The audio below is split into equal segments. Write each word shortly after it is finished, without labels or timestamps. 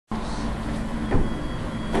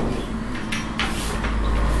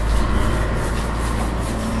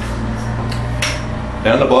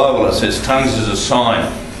Now in the Bible it says tongues is a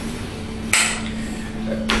sign.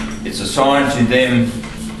 It's a sign to them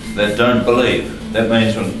that don't believe. That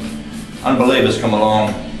means when unbelievers come along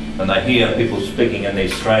and they hear people speaking in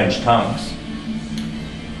these strange tongues,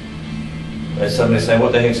 they suddenly say,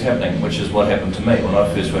 what the heck's happening? Which is what happened to me when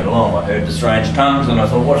I first went along. I heard the strange tongues and I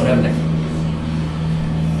thought, what's happening?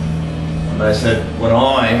 And they said, when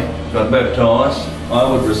I got baptised,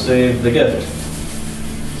 I would receive the gift.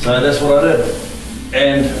 So that's what I did.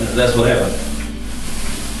 And that's what happened.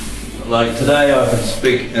 Like today I can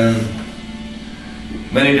speak in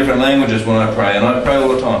many different languages when I pray, and I pray all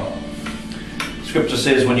the time. Scripture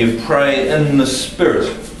says when you pray in the Spirit,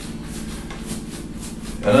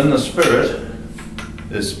 and in the Spirit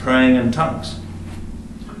is praying in tongues.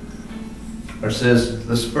 It says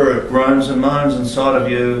the Spirit groans and moans inside of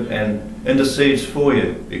you and intercedes for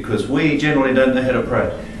you, because we generally don't know how to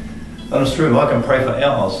pray. And it's true, I can pray for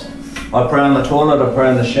hours. I pray in the toilet, I pray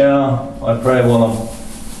in the shower, I pray while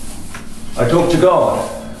I talk to God,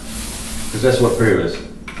 because that's what prayer is.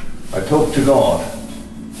 I talk to God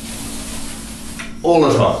all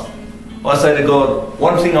the time. I say to God,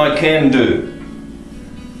 one thing I can do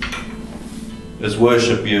is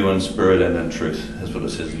worship you in spirit and in truth. That's what it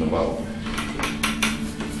says in the Bible.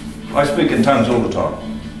 I speak in tongues all the time.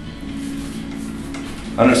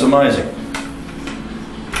 And it's amazing.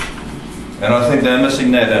 And I think they're missing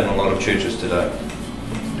that in a lot of churches today.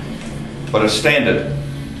 But it's standard.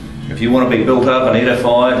 If you want to be built up and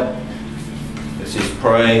edified, it says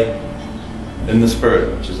pray in the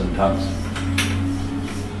Spirit, which is in tongues.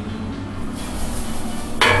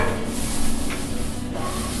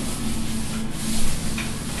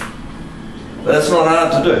 But it's not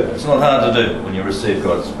hard to do. It's not hard to do when you receive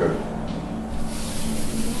God's Spirit.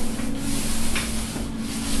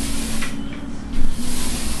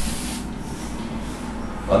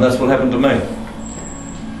 And that's what happened to me.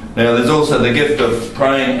 Now there's also the gift of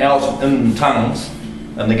praying out in tongues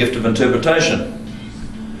and the gift of interpretation.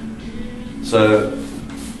 So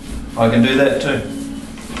I can do that too.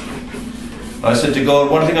 I said to God,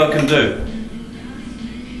 one thing I can do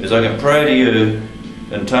is I can pray to you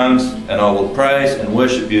in tongues, and I will praise and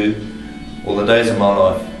worship you all the days of my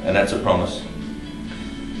life, and that's a promise.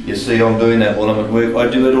 You see, I'm doing that while I'm at work. I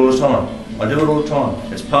do it all the time. I do it all the time.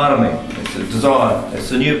 It's part of me. It's a desire. It's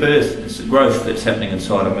a new birth. It's a growth that's happening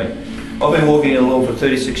inside of me. I've been walking in the Lord for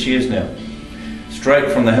 36 years now. Straight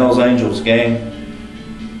from the Hells Angels gang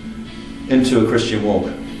into a Christian walk.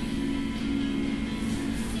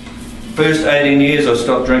 First 18 years I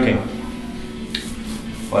stopped drinking.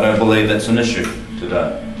 I don't believe that's an issue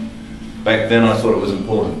today. Back then I thought it was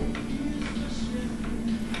important.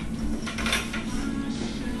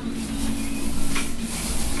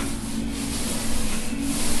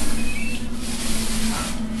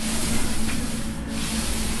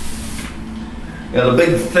 Now the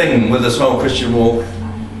big thing with this whole Christian walk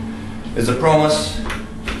is the promise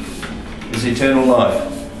is eternal life.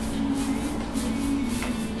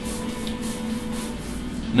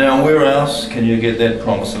 Now where else can you get that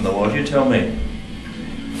promise in the world? You tell me.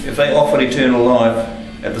 If they offered eternal life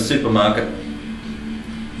at the supermarket,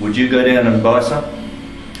 would you go down and buy some?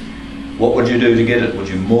 What would you do to get it? Would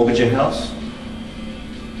you mortgage your house?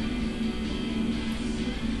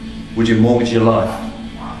 Would you mortgage your life?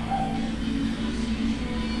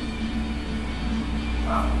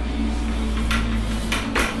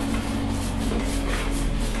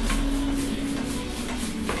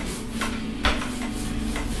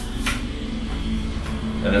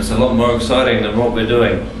 And it's a lot more exciting than what we're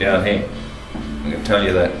doing down here. I can tell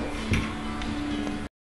you that.